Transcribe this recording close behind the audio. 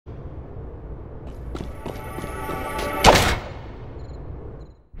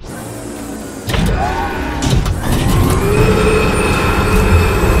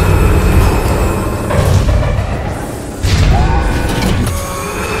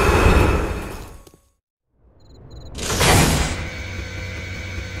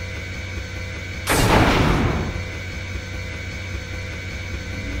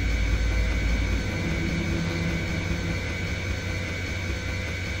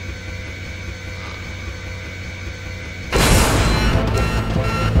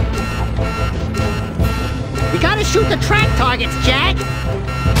shoot the track targets, Jak!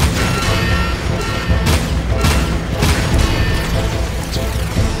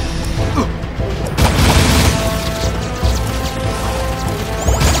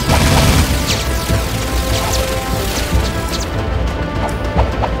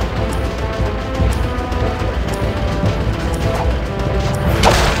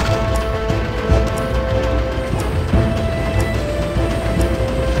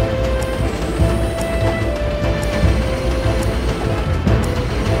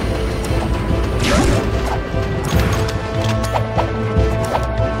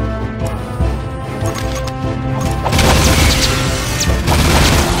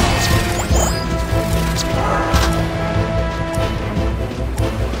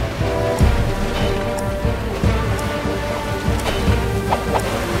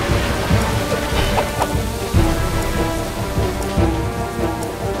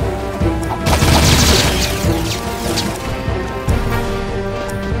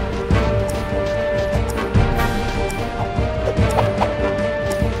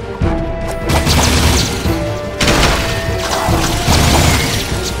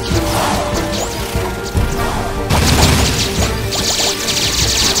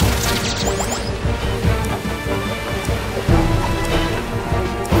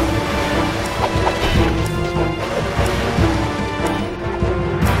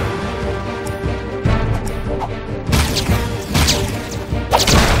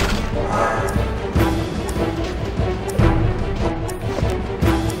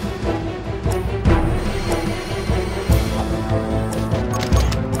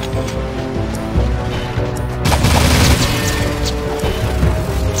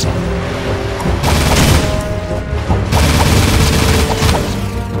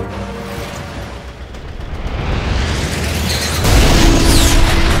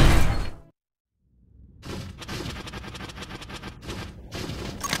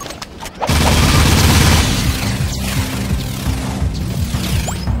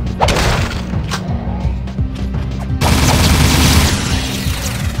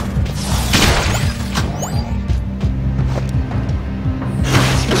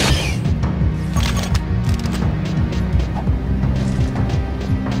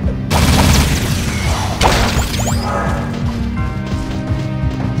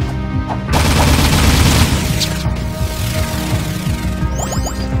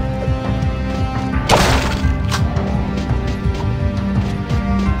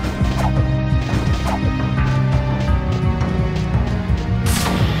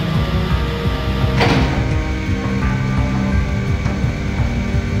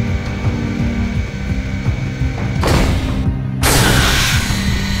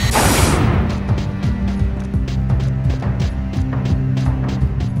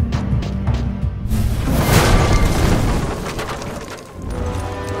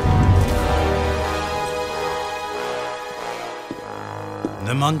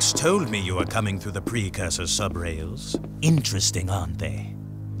 The monks told me you were coming through the precursor subrails. Interesting, aren't they?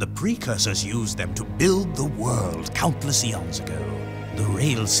 The precursors used them to build the world countless eons ago. The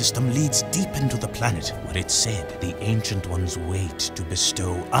rail system leads deep into the planet, where it's said the Ancient Ones wait to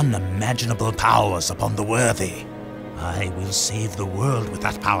bestow unimaginable powers upon the worthy. I will save the world with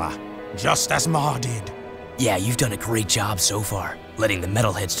that power, just as Ma did. Yeah, you've done a great job so far, letting the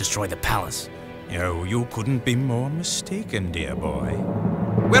metalheads destroy the palace. Oh, you couldn't be more mistaken, dear boy.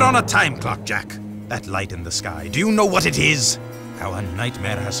 We're on a time clock, Jak. That light in the sky, do you know what it is? Our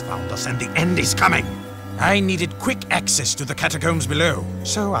nightmare has found us and the end is coming. I needed quick access to the catacombs below,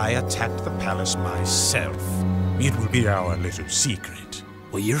 so I attacked the palace myself. It will be our little secret.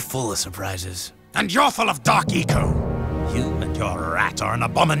 Well, you're full of surprises. And you're full of dark eco. You and your rat are an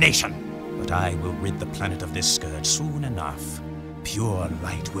abomination. But I will rid the planet of this scourge soon enough. Pure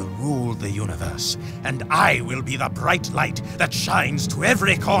light will rule the universe, and I will be the bright light that shines to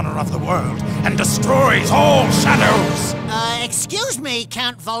every corner of the world and destroys all shadows! Excuse me,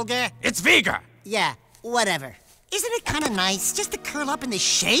 Count Vulgar. It's Vega! Yeah, whatever. Isn't it kind of nice just to curl up in the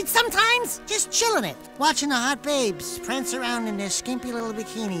shade sometimes? Just chilling it, watching the hot babes prance around in their skimpy little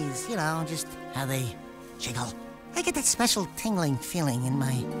bikinis. You know, just how they jiggle. I get that special tingling feeling in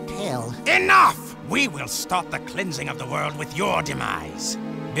my tail. Enough! We will start the cleansing of the world with your demise.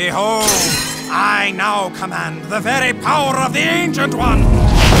 Behold, I now command the very power of the Ancient One!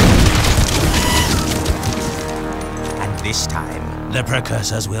 And this time, the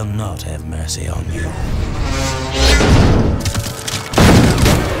precursors will not have mercy on you.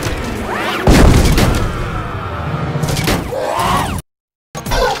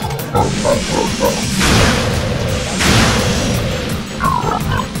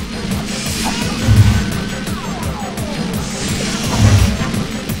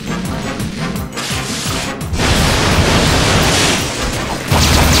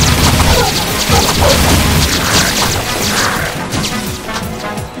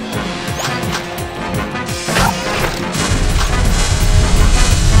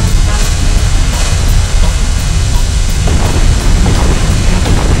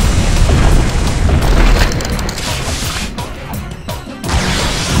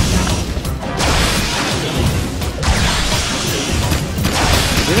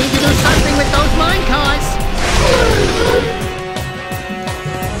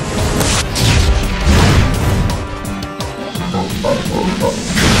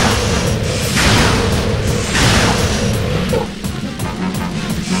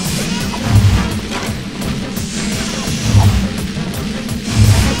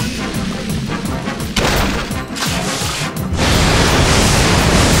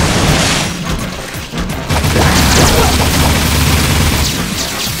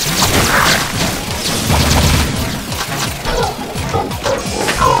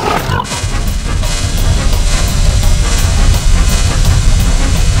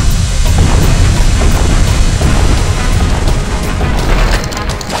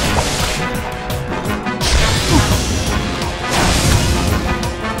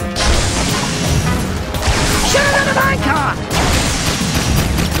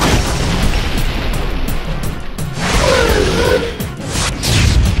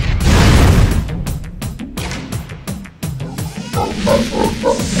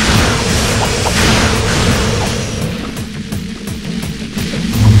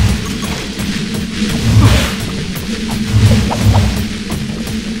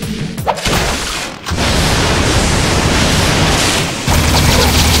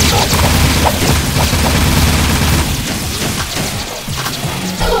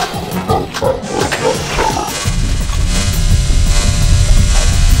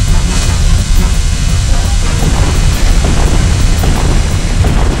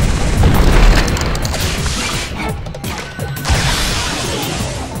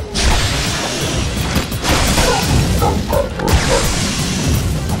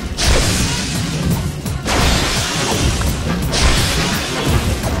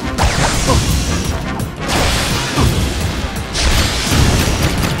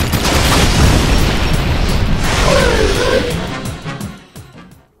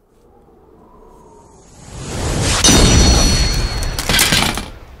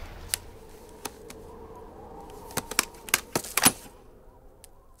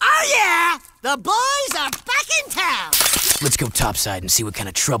 The boys are back in town! Let's go topside and see what kind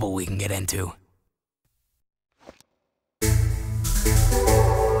of trouble we can get into.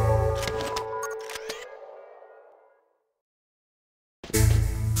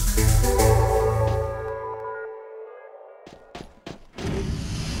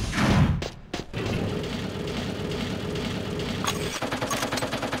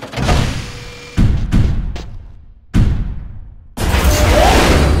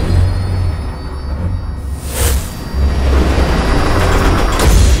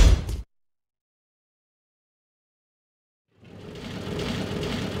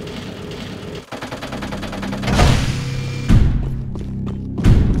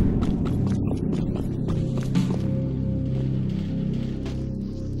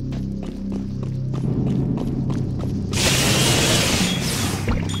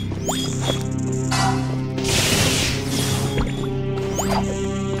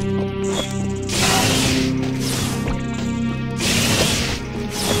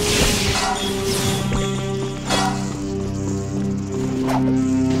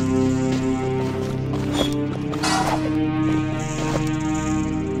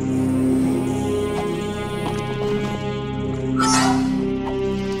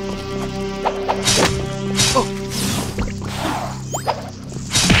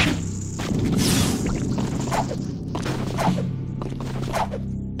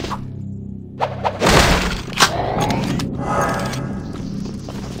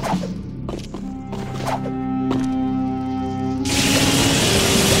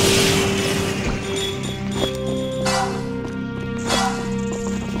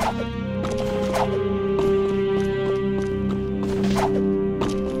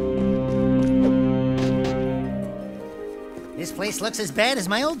 This place looks as bad as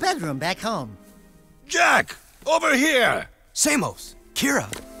my old bedroom back home. Jak! Over here! Samos! Kira!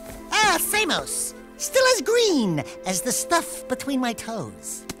 Ah, Samos! Still as green as the stuff between my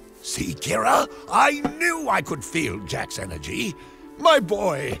toes. See, Kira? I knew I could feel Jak's energy. My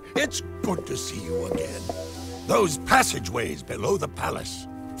boy, it's good to see you again. Those passageways below the palace,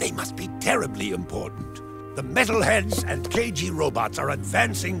 they must be terribly important. The metalheads and KG robots are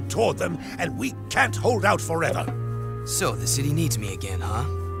advancing toward them, and we can't hold out forever. So, the city needs me again, huh?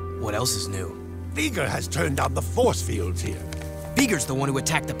 What else is new? Veigar has turned on the force fields here. Veigar's the one who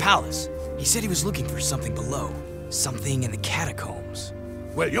attacked the palace. He said he was looking for something below. Something in the catacombs.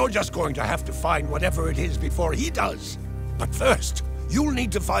 Well, you're just going to have to find whatever it is before he does. But first, you'll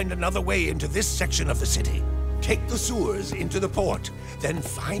need to find another way into this section of the city. Take the sewers into the port, then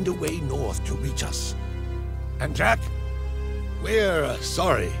find a way north to reach us. And Jak, we're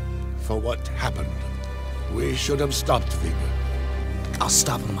sorry for what happened. We should have stopped Veigar. I'll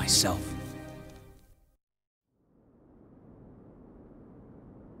stop him myself.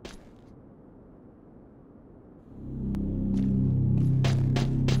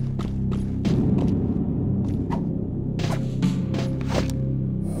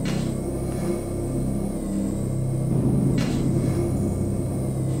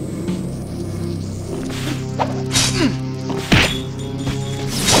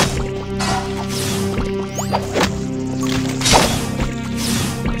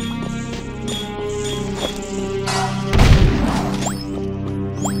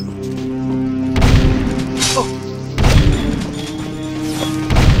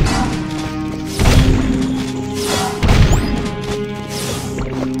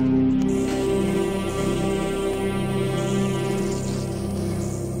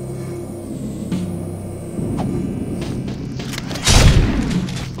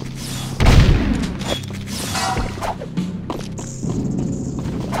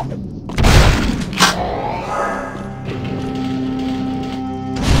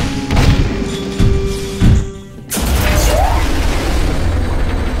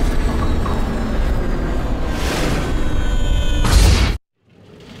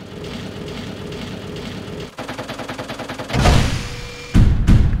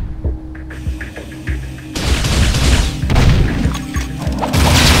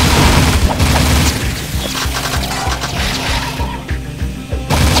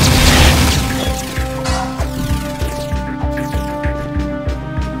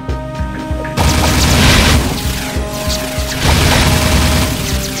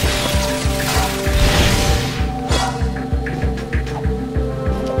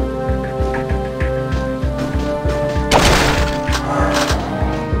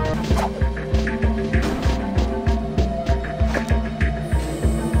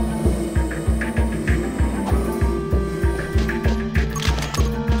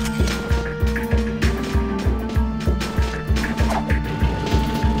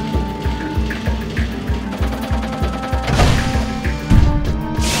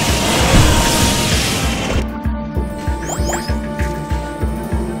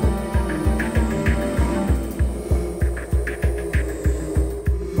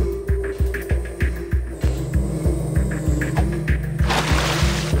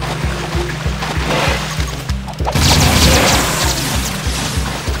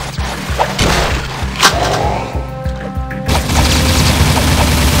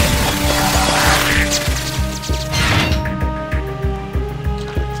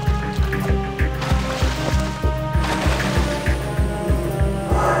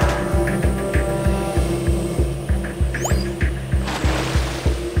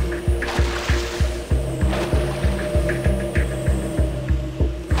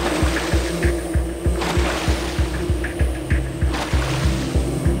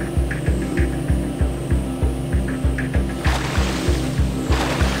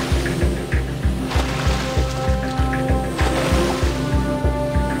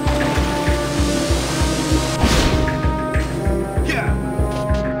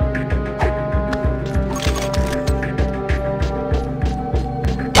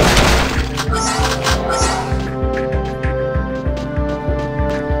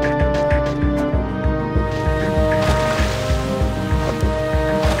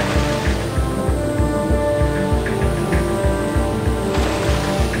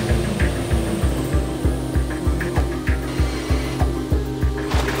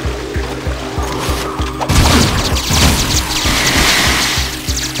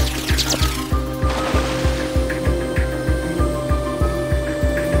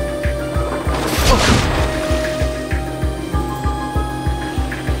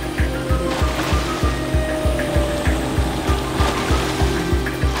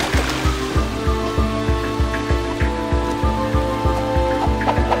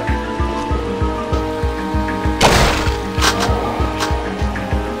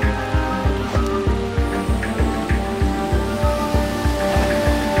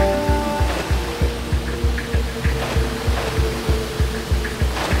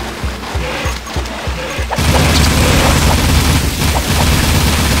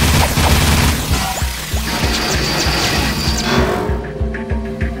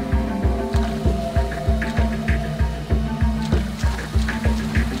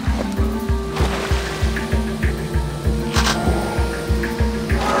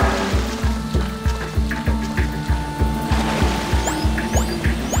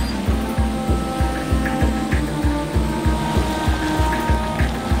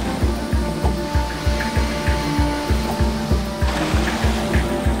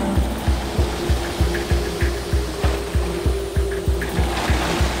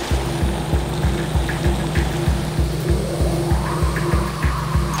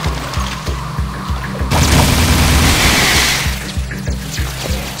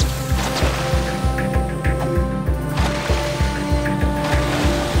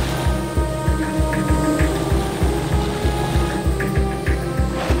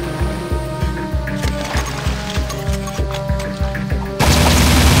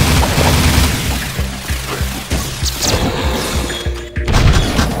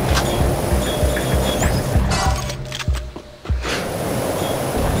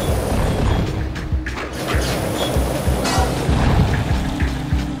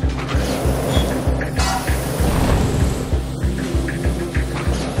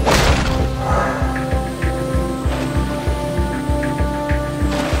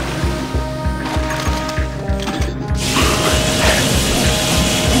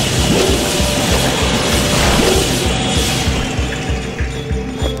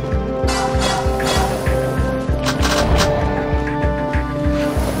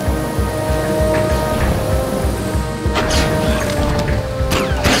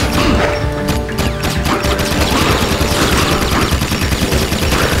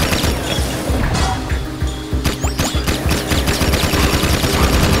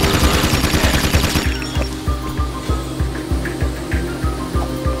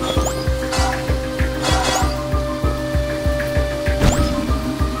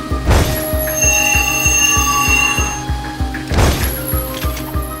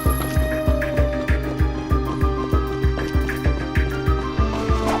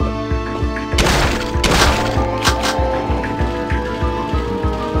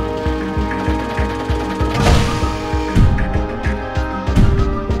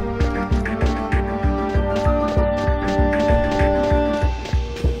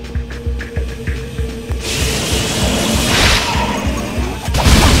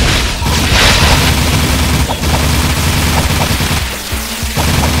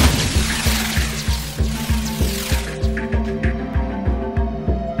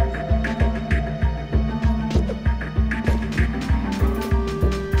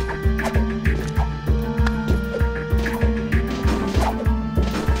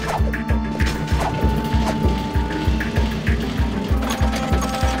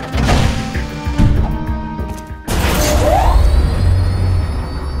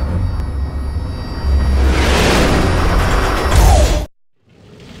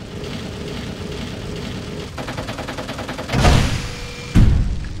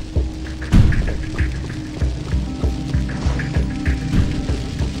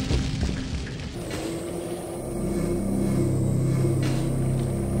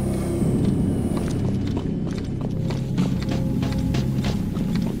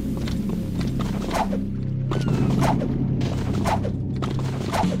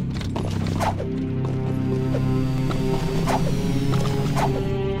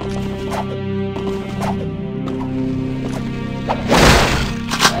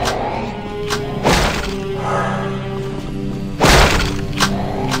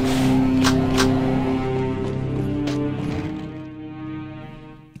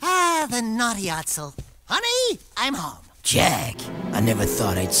 Yatzel. Honey, I'm home. Jak, I never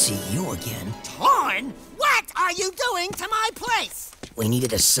thought I'd see you again. Torn? What are you doing to my place? We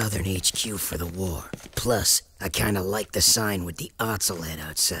needed a southern HQ for the war. Plus, I kinda like the sign with the Otzel head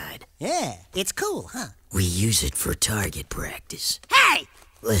outside. Yeah, it's cool, huh? We use it for target practice. Hey!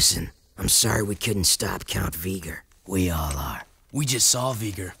 Listen, I'm sorry we couldn't stop Count Viger. We all are. We just saw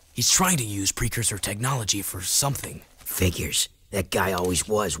Viger. He's trying to use precursor technology for something. Figures. That guy always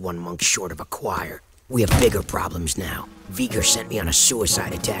was one monk short of a choir. We have bigger problems now. Viger sent me on a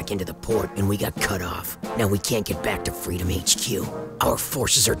suicide attack into the port, and we got cut off. Now we can't get back to Freedom HQ. Our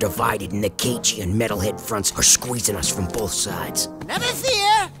forces are divided, and the KG and Metalhead fronts are squeezing us from both sides. Never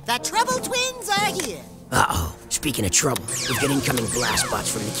fear, the Trouble Twins are here. Uh-oh. Speaking of trouble, we've got incoming blast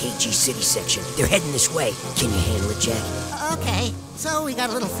bots from the KG City section. They're heading this way. Can you handle it, Jak? Okay, so we got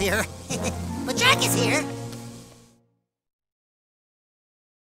a little fear. But Jak is here.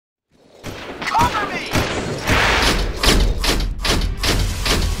 Cover me!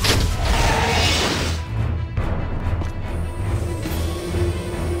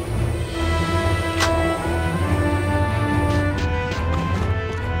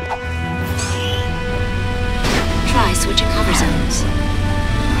 Try switching cover zones.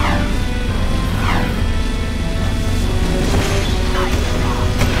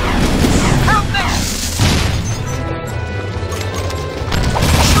 Help me!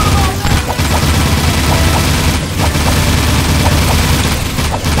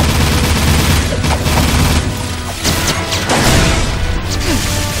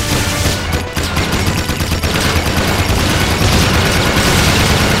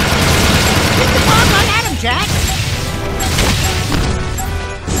 Jak?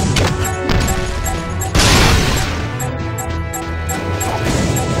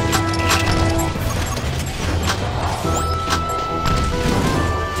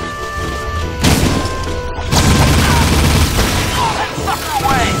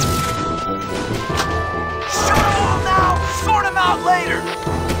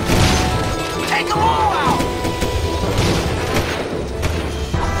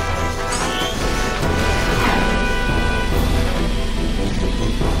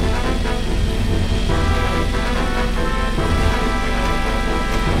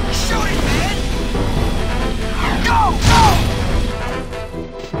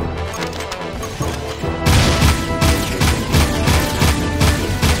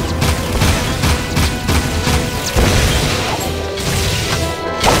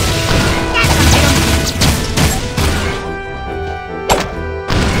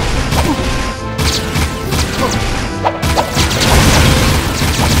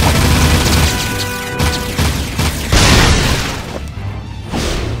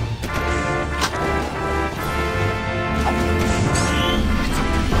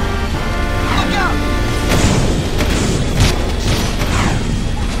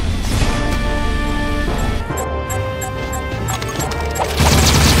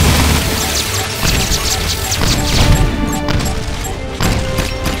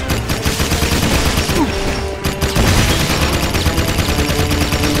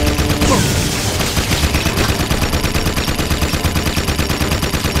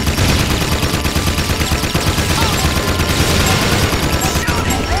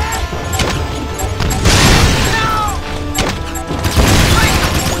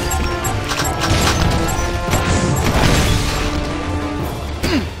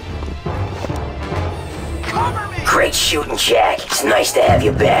 Great shooting, Jak. It's nice to have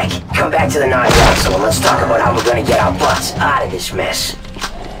you back. Come back to the Nine Council and let's talk about how we're gonna get our butts out of this mess.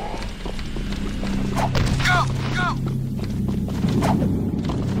 Go! Go!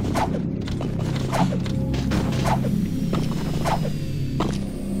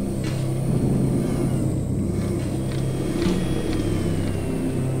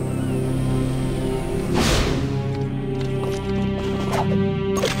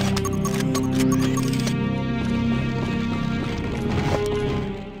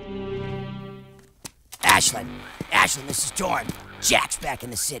 Ashlyn, this is Torn. Jak's back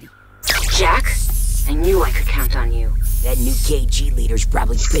in the city. Jak? I knew I could count on you. That new KG leader's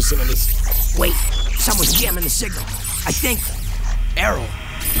probably pissing in his... Wait, someone's jamming the signal. I think... Errol.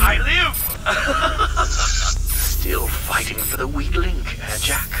 I live! Still fighting for the weak link,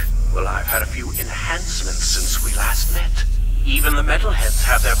 Jak? Well, I've had a few enhancements since we last met. Even the metalheads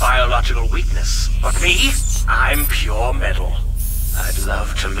have their biological weakness. But me? I'm pure metal. I'd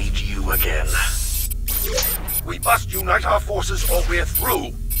love to meet you again. We must unite our forces or we're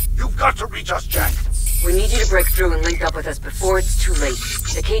through. You've got to reach us, Jak. We need you to break through and link up with us before it's too late.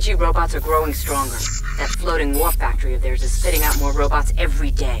 The KG robots are growing stronger. That floating war factory of theirs is spitting out more robots every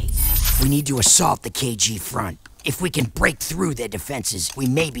day. We need to assault the KG front. If we can break through their defenses, we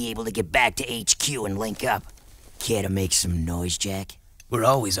may be able to get back to HQ and link up. Care to make some noise, Jak? We're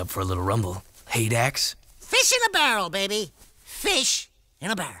always up for a little rumble. Hey, Dax? Fish in a barrel, baby. Fish in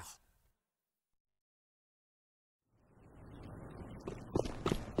a barrel.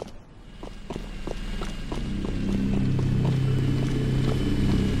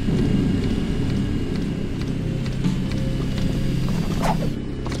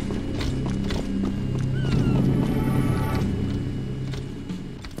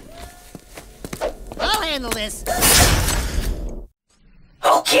 I'll handle this.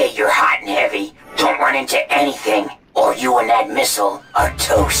 Okay, you're hot and heavy. Don't run into anything, or you and that missile are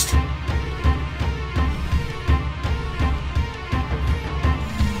toast.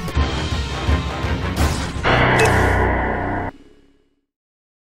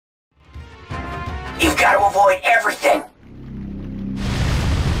 You've got to avoid everything.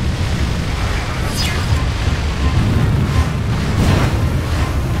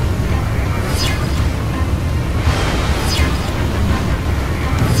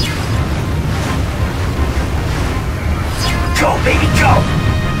 Go, baby, go!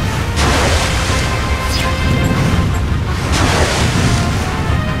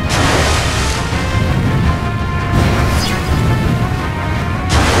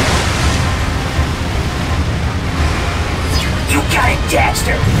 You got it,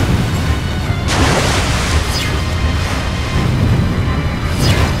 Daxter!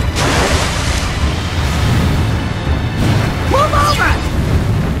 Move over!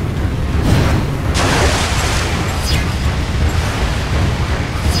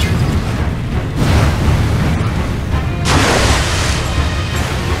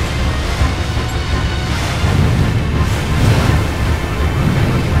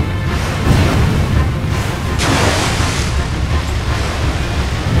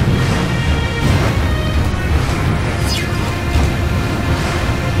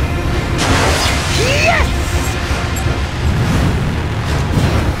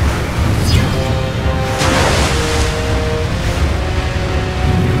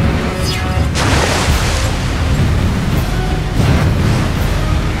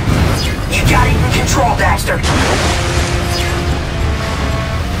 Control, Daxter!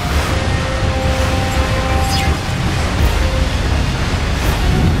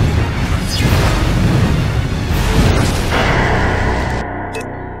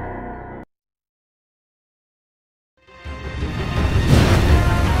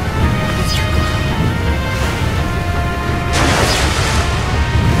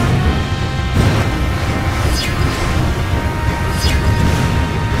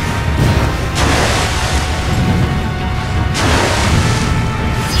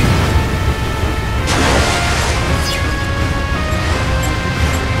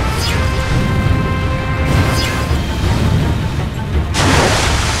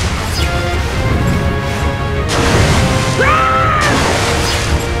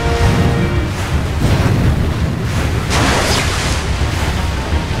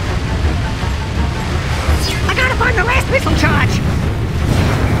 Missile charge!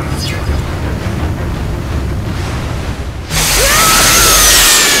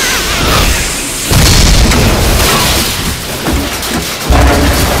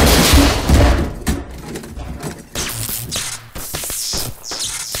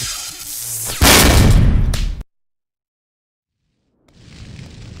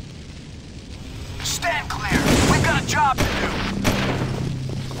 Stand clear. We've got a job to do.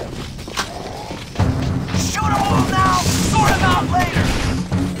 Shoot them all now, sort them out later.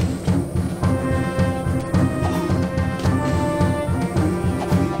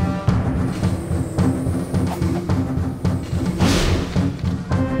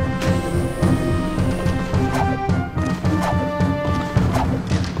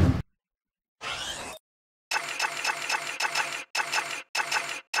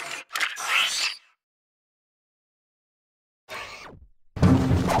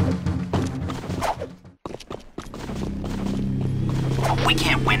 We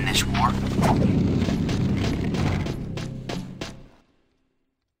can't win this war.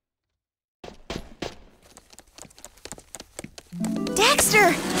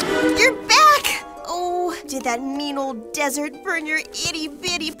 Daxter! You're back! Oh, did that mean old desert burn your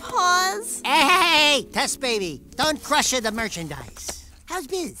itty-bitty paws? Hey, Tess baby, don't crush the merchandise. How's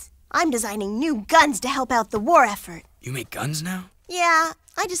biz? I'm designing new guns to help out the war effort. You make guns now? Yeah,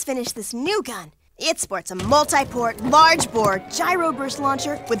 I just finished this new gun. It sports a multi-port, large-bore, gyro-burst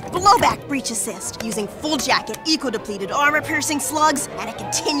launcher with blowback breach assist, using full-jacket, eco-depleted armor-piercing slugs, and a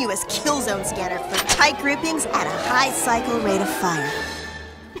continuous kill zone scanner for tight groupings at a high cycle rate of fire.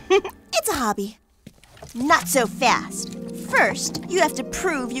 It's a hobby. Not so fast. First, you have to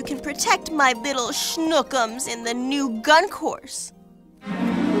prove you can protect my little schnookums in the new gun course.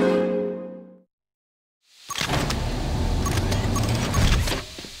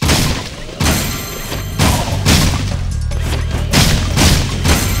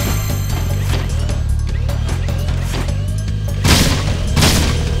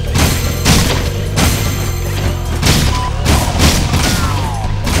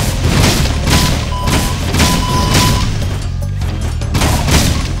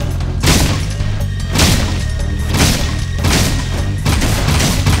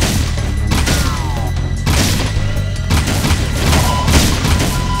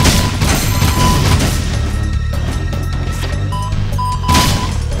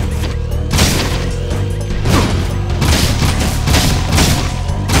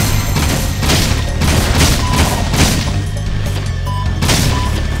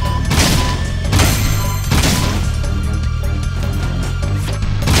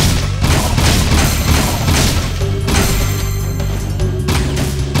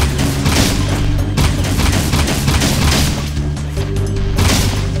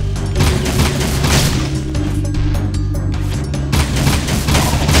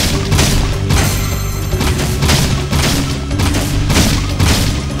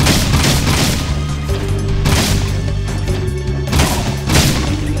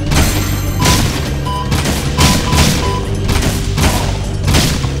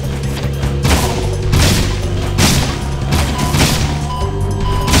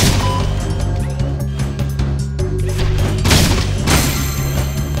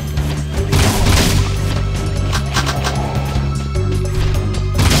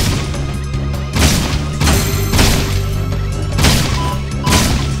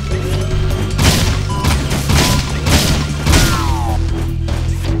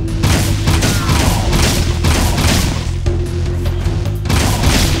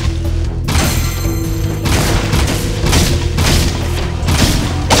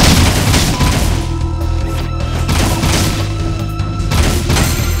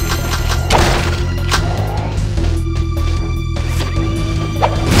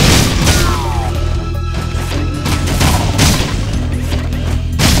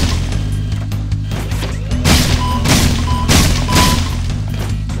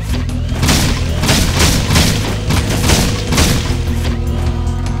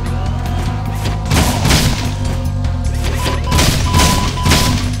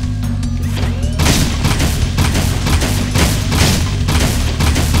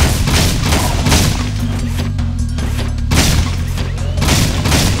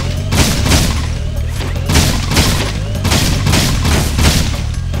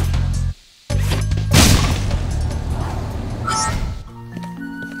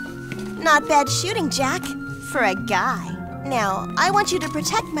 Not bad shooting, Jak. For a guy. Now, I want you to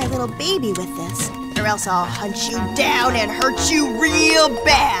protect my little baby with this, or else I'll hunt you down and hurt you real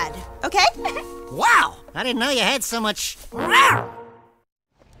bad. Okay? Wow! I didn't know you had so much...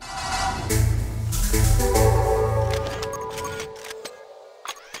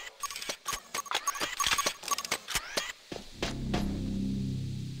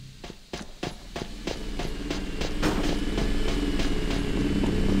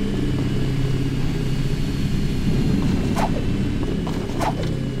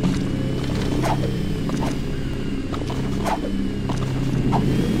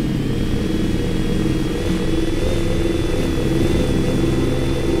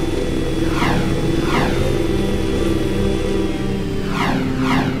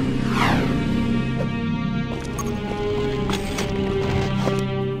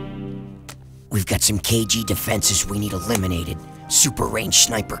 We've got some KG defenses we need eliminated. Super range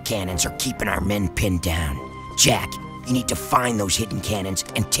sniper cannons are keeping our men pinned down. Jak, you need to find those hidden cannons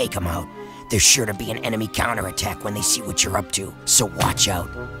and take them out. There's sure to be an enemy counterattack when they see what you're up to, so watch out.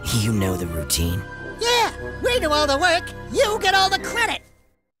 You know the routine. Yeah, we do all the work, you get all the credit.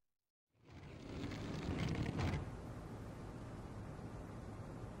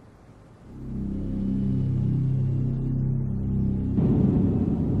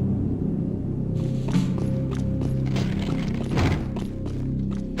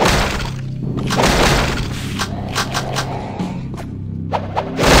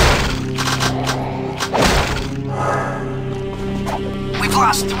 We've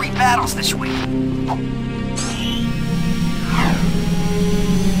lost 3 battles this week.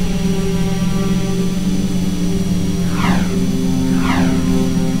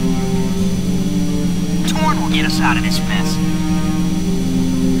 Torn will get us out of this mess.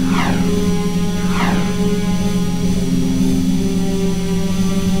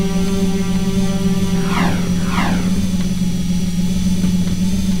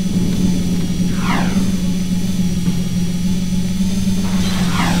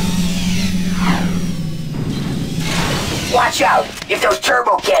 Watch out! If those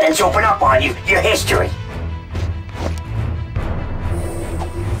turbo cannons open up on you, you're history.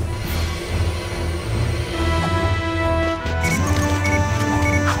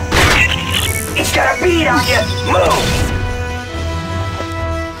 It's got a bead on you! Move!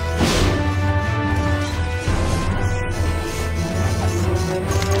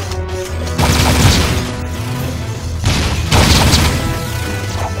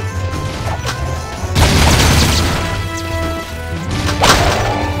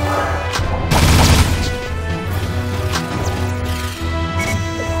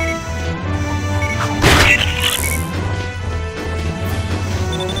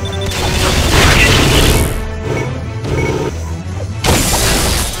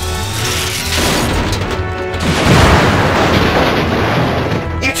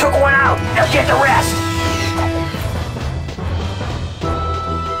 Get the rest!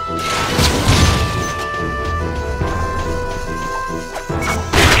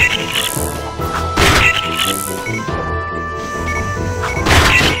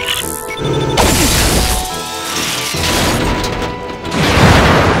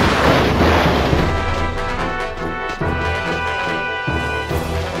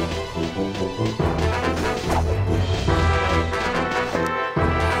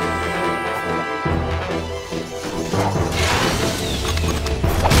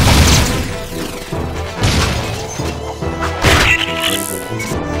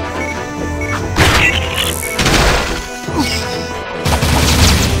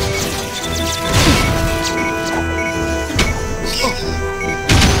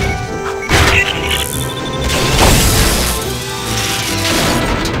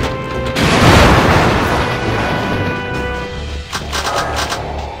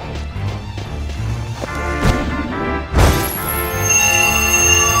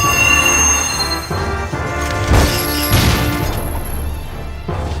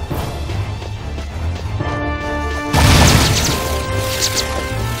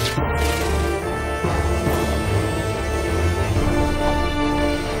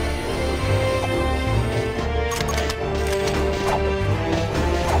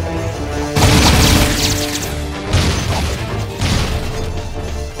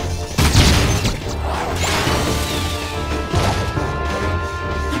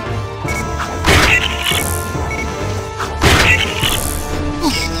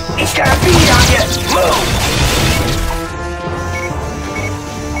 It's got a bead on you! Move!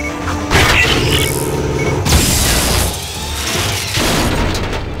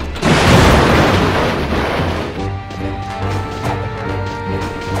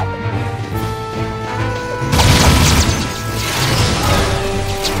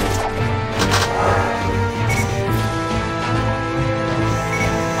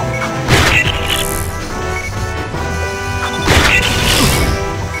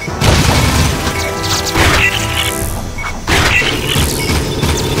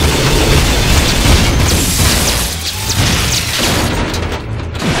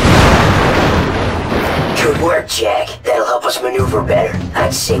 Good work, Jak. That'll help us maneuver better.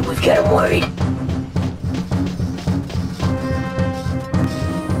 I'd say we've got him worried.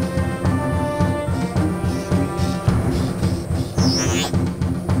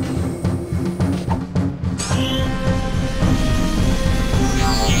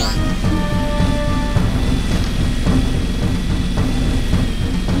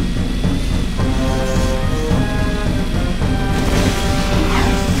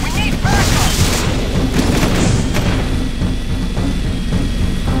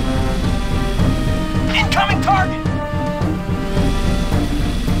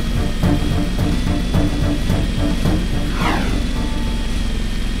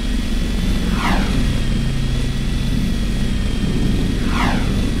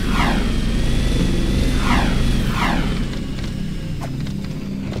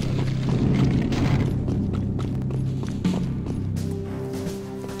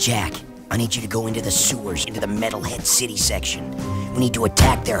 Jak, I need you to go into the sewers, into the Metalhead City section. We need to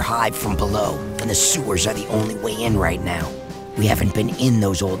attack their hive from below, and the sewers are the only way in right now. We haven't been in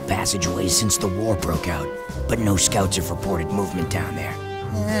those old passageways since the war broke out, but no scouts have reported movement down there.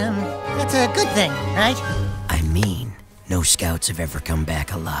 That's a good thing, right? I mean, no scouts have ever come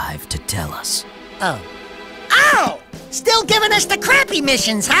back alive to tell us. Oh. Ow! Still giving us the crappy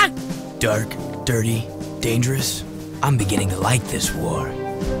missions, huh? Dark, dirty, dangerous. I'm beginning to like this war.